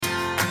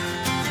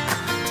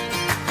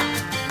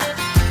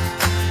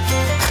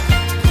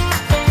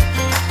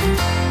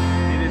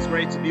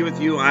be with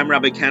you. I'm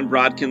Rabbi Ken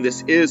Brodkin.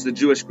 This is the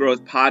Jewish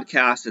Growth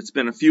Podcast. It's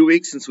been a few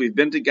weeks since we've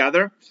been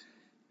together,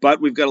 but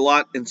we've got a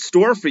lot in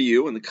store for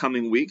you in the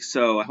coming weeks,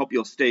 so I hope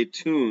you'll stay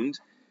tuned.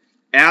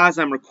 As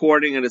I'm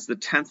recording, it is the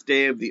 10th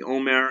day of the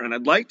Omer, and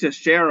I'd like to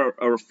share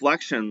a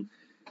reflection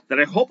that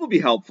I hope will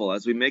be helpful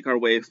as we make our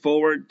way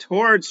forward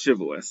towards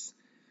Shavuos.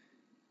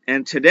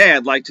 And today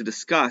I'd like to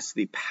discuss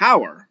the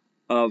power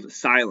of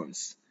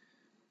silence.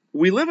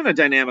 We live in a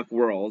dynamic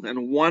world,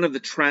 and one of the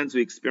trends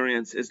we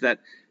experience is that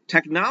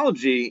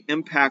technology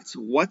impacts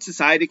what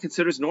society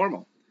considers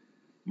normal.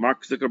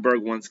 Mark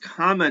Zuckerberg once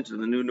commented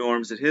on the new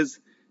norms that his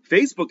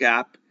Facebook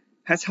app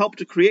has helped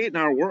to create in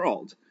our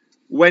world.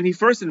 When he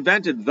first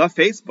invented the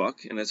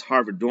Facebook in his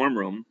Harvard dorm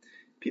room,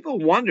 people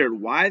wondered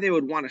why they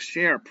would want to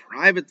share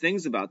private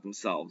things about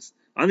themselves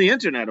on the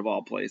internet of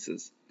all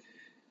places.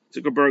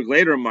 Zuckerberg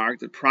later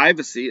remarked that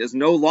privacy is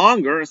no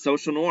longer a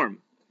social norm.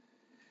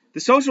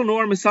 The social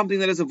norm is something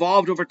that has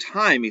evolved over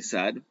time, he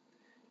said.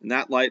 In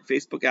that light,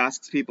 Facebook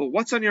asks people,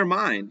 what's on your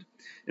mind?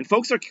 And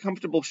folks are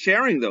comfortable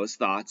sharing those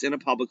thoughts in a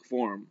public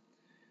forum.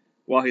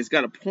 While he's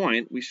got a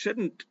point, we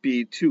shouldn't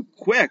be too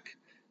quick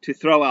to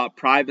throw out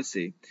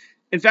privacy.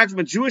 In fact, from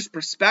a Jewish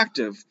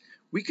perspective,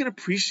 we can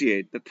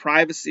appreciate that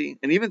privacy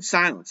and even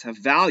silence have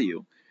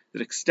value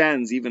that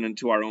extends even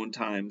into our own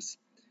times.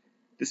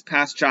 This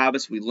past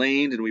Shabbos, we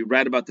learned and we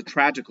read about the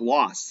tragic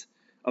loss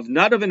of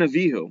Nadav and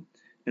Avihu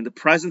in the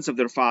presence of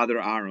their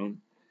father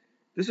Aaron.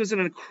 This was an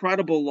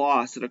incredible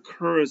loss that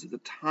occurs at the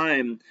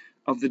time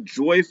of the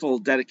joyful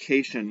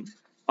dedication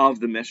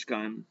of the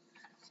Mishkan.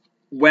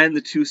 When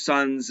the two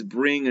sons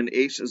bring an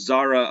Eish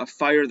Zara, a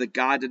fire that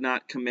God did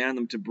not command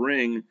them to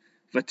bring,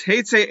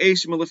 Vatetze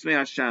Eish Melifnei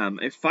Hashem,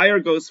 a fire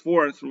goes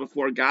forth from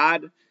before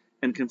God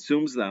and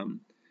consumes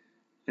them.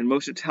 And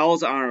Moshe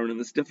tells Aaron in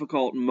this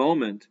difficult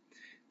moment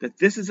that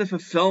this is a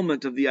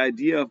fulfillment of the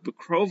idea of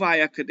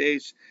B'krovai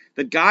HaKadesh,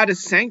 that God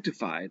is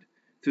sanctified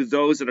through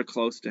those that are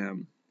close to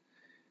him.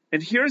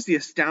 And here's the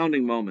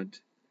astounding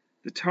moment.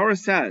 The Torah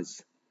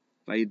says,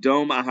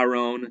 Vayidom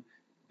Aharon,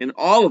 in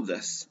all of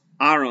this,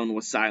 Aaron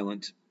was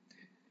silent.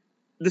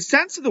 The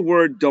sense of the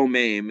word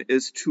domem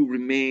is to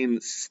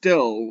remain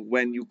still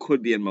when you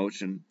could be in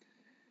motion.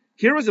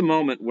 Here was a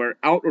moment where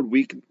outward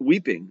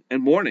weeping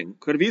and mourning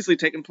could have easily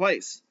taken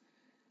place.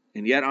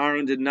 And yet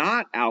Aaron did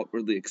not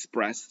outwardly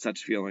express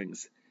such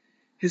feelings.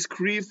 His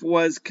grief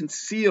was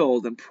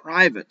concealed and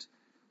private.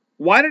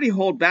 Why did he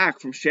hold back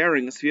from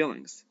sharing his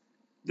feelings?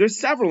 There's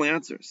several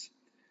answers.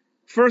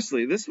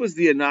 Firstly, this was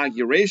the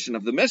inauguration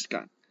of the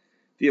Mishkan.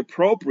 The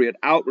appropriate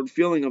outward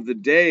feeling of the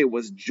day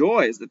was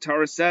joy, as the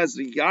Torah says,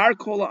 V'yar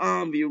kol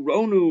ha'am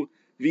v'yironu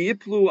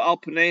v'yiplu al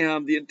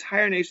pneihem. The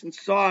entire nation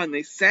saw and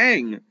they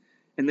sang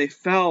and they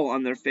fell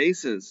on their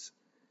faces.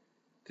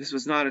 This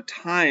was not a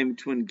time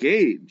to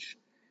engage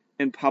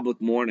in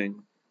public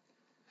mourning.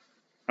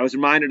 I was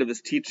reminded of this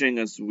teaching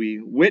as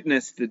we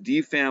witnessed the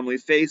D family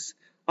face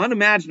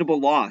unimaginable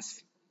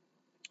loss.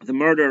 The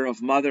murder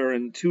of mother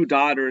and two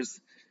daughters.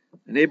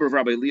 A neighbor of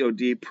Rabbi Leo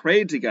D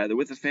prayed together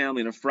with the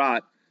family in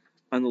Efrat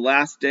on the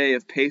last day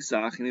of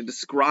Pesach, and he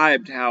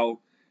described how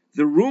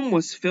the room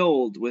was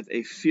filled with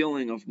a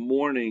feeling of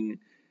mourning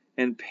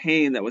and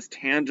pain that was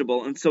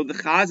tangible. And so the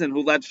Chazan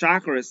who led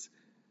Shacharis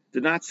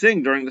did not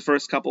sing during the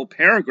first couple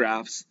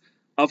paragraphs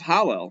of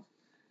Hallel.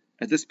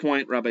 At this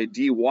point, Rabbi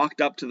D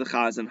walked up to the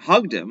Chazan,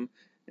 hugged him,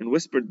 and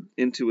whispered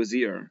into his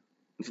ear.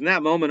 And from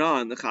that moment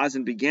on, the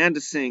Chazan began to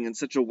sing in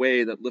such a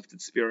way that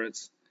lifted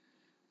spirits.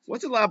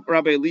 What did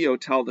Rabbi Leo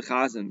tell the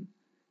Chazan?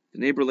 The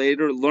neighbor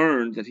later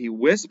learned that he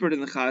whispered in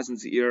the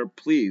Chazan's ear,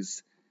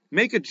 please,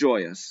 make it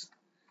joyous.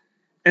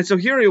 And so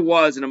here he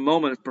was in a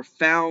moment of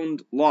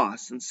profound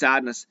loss and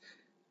sadness,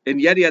 and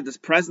yet he had this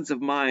presence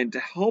of mind to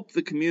help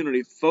the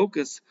community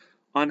focus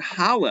on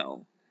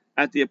Hallel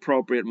at the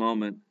appropriate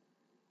moment.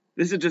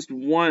 This is just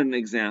one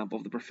example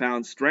of the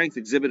profound strength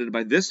exhibited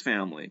by this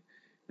family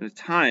in a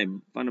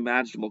time of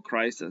unimaginable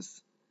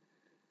crisis.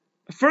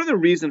 A further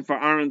reason for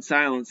Aaron's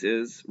silence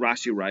is,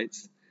 Rashi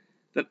writes,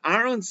 that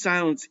Aaron's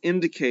silence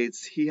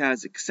indicates he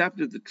has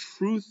accepted the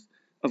truth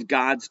of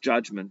God's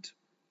judgment.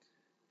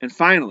 And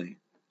finally,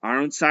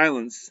 Aaron's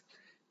silence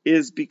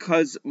is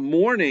because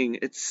mourning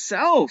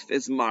itself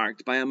is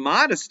marked by a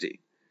modesty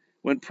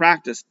when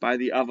practiced by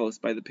the Avos,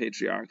 by the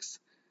patriarchs.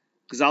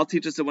 Chazal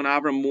teaches that when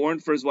Avram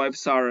mourned for his wife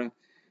Sarah,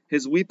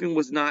 his weeping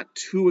was not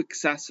too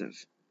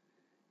excessive.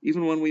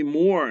 Even when we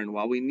mourn,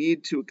 while we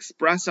need to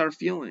express our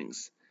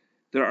feelings,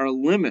 there are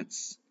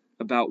limits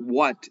about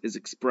what is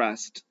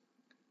expressed.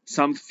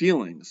 Some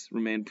feelings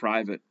remain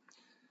private.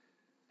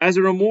 As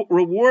a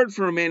reward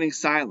for remaining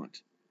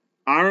silent,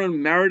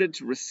 Aaron merited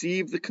to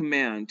receive the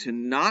command to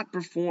not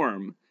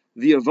perform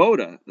the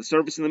avoda, the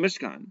service in the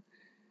Mishkan,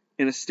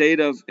 in a state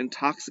of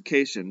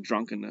intoxication,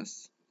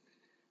 drunkenness.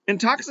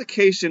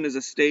 Intoxication is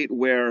a state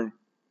where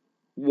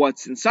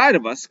what's inside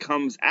of us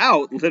comes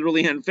out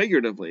literally and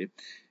figuratively.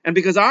 And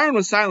because Aaron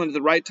was silent at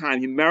the right time,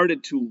 he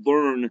merited to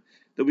learn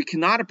that we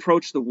cannot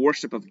approach the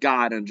worship of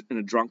God in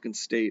a drunken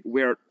state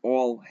where it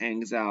all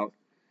hangs out.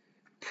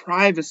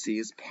 Privacy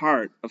is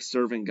part of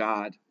serving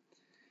God.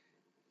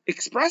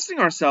 Expressing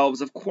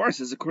ourselves, of course,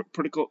 is a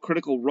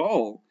critical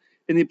role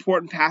in the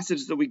important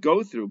passages that we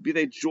go through, be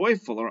they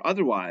joyful or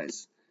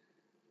otherwise.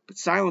 But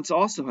silence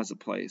also has a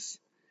place.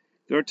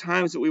 There are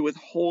times that we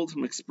withhold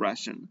from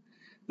expression.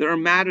 There are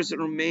matters that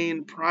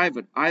remain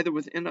private, either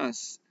within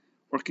us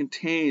or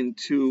contained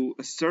to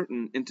a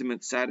certain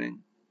intimate setting.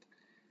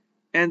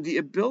 And the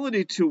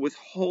ability to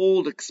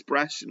withhold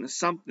expression is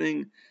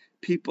something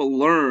people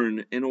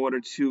learn in order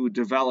to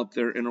develop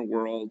their inner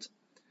world.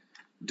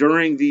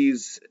 During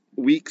these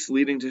weeks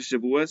leading to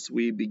Shavuos,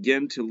 we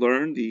begin to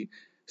learn the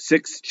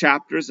 6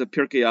 chapters of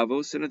Pirkei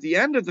Avos, and at the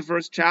end of the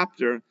first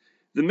chapter,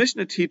 the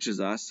Mishna teaches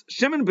us,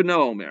 Shimon ben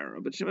Omer,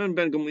 but Shimon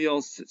ben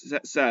Gamliel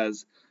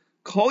says,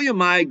 Kol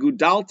yamai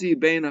gudalti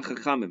bein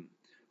hachachamim.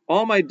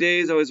 All my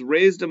days I was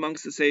raised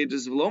amongst the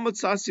sages, v'lo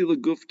matzasi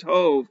leguf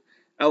tov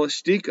el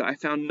ashtika. I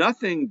found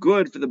nothing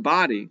good for the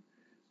body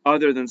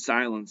other than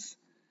silence.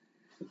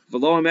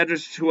 V'lo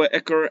hamedrash shua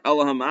ikar el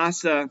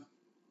hamasa.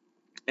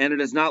 And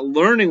it is not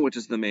learning which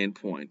is the main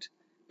point,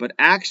 but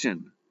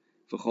action.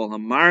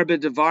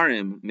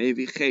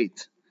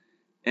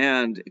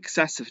 And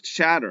excessive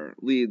chatter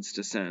leads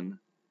to sin.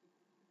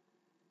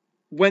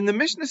 When the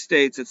Mishnah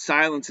states that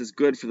silence is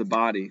good for the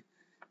body,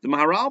 the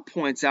Maharal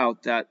points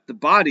out that the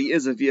body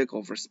is a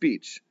vehicle for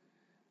speech.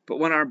 But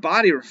when our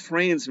body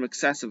refrains from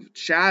excessive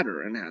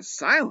chatter and has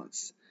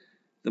silence,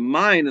 the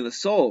mind and the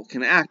soul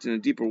can act in a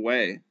deeper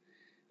way.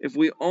 If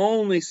we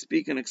only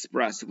speak and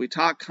express, if we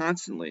talk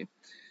constantly,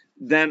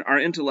 then our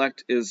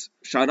intellect is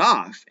shut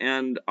off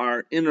and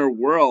our inner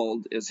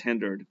world is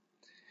hindered.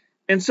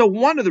 And so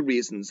one of the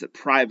reasons that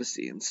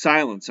privacy and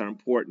silence are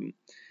important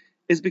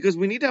is because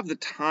we need to have the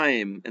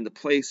time and the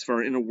place for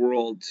our inner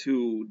world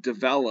to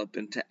develop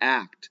and to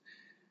act.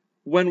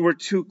 When we're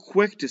too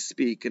quick to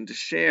speak and to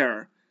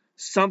share,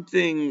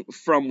 something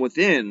from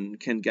within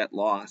can get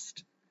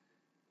lost.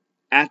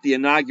 At the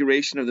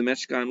inauguration of the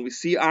Mishkan, we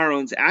see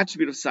Aaron's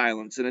attribute of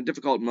silence in a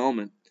difficult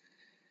moment.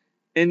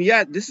 And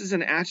yet, this is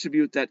an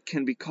attribute that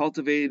can be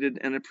cultivated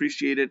and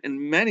appreciated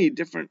in many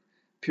different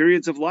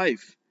periods of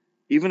life,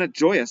 even at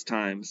joyous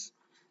times.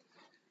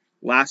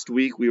 Last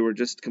week, we were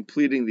just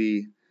completing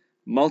the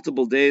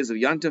multiple days of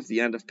Yontif, the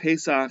end of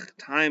Pesach,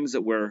 times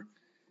that were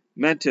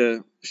meant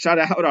to shut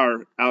out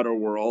our outer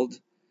world.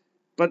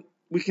 But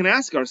we can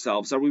ask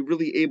ourselves, are we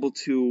really able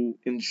to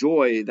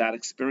enjoy that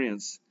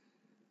experience?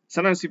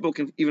 Sometimes people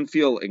can even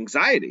feel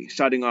anxiety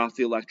shutting off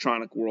the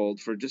electronic world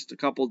for just a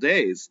couple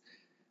days.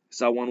 I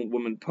saw one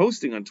woman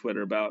posting on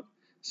Twitter about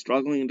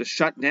struggling to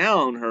shut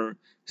down her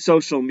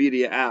social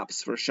media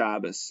apps for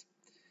Shabbos.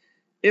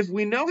 If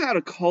we know how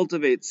to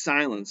cultivate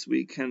silence,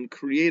 we can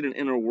create an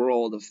inner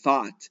world of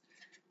thought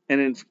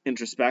and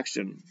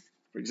introspection.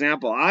 For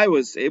example, I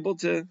was able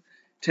to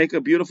take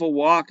a beautiful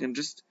walk and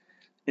just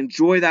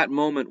enjoy that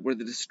moment where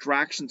the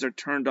distractions are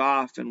turned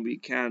off and we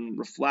can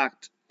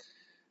reflect.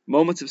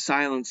 Moments of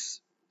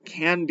silence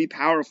can be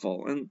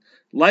powerful, and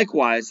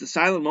likewise, the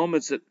silent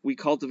moments that we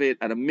cultivate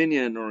at a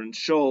minyan or in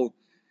shul,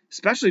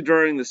 especially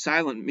during the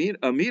silent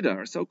Amida,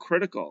 are so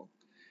critical.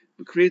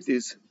 We create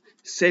these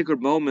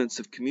sacred moments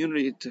of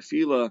community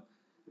tefillah,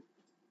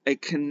 a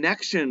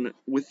connection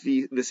with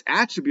this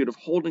attribute of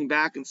holding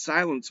back in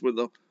silence where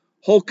the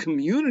whole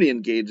community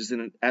engages in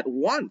it at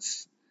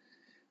once.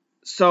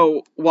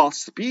 So while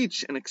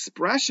speech and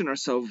expression are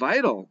so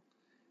vital,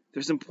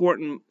 there's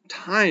important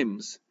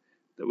times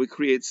that we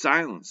create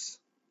silence.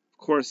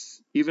 Of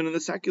course, even in the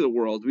secular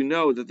world, we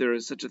know that there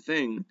is such a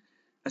thing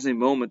as a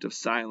moment of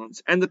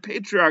silence. And the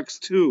patriarchs,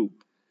 too,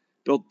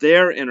 built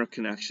their inner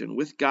connection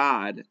with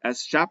God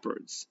as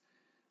shepherds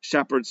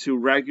who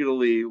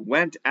regularly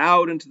went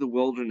out into the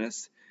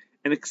wilderness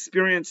and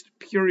experienced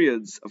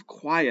periods of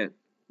quiet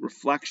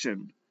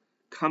reflection,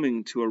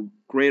 coming to a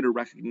greater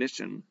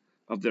recognition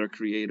of their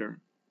Creator.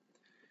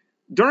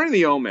 During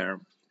the Omer,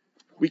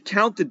 we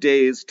count the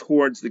days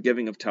towards the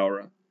giving of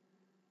Torah.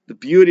 The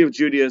beauty of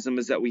Judaism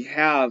is that we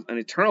have an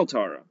eternal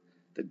Torah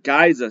that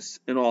guides us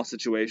in all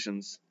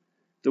situations.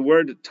 The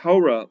word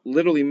Torah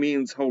literally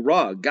means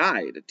hora,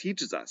 guide. It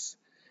teaches us.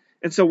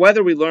 And so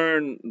whether we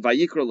learn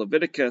Vayikra,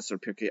 Leviticus, or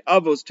Pirkei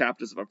Avos,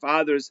 chapters of our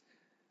fathers,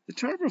 the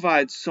Torah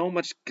provides so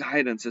much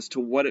guidance as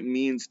to what it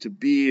means to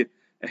be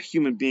a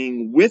human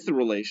being with a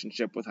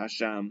relationship with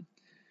Hashem.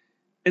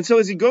 And so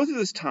as you go through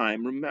this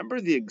time, remember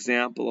the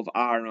example of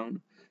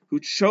Aaron, who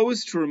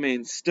chose to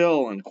remain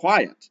still and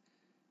quiet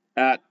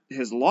at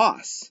his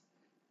loss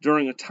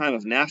during a time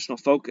of national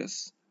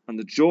focus on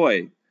the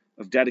joy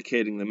of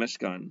dedicating the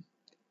Mishkan.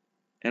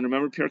 And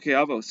remember Pirkei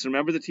Avos.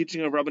 Remember the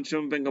teaching of Rabbi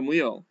Shimon ben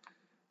Gamliel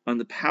on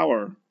the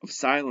power of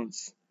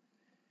silence.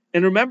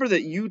 And remember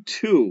that you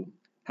too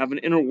have an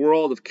inner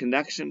world of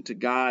connection to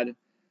God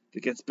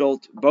that gets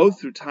built both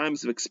through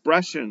times of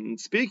expression and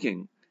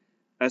speaking,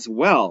 as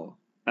well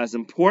as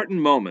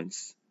important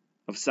moments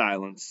of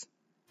silence.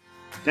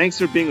 Thanks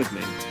for being with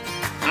me.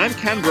 I'm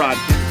Ken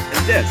Brodkin,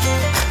 and this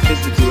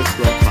is the Jewish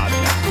Growth Podcast.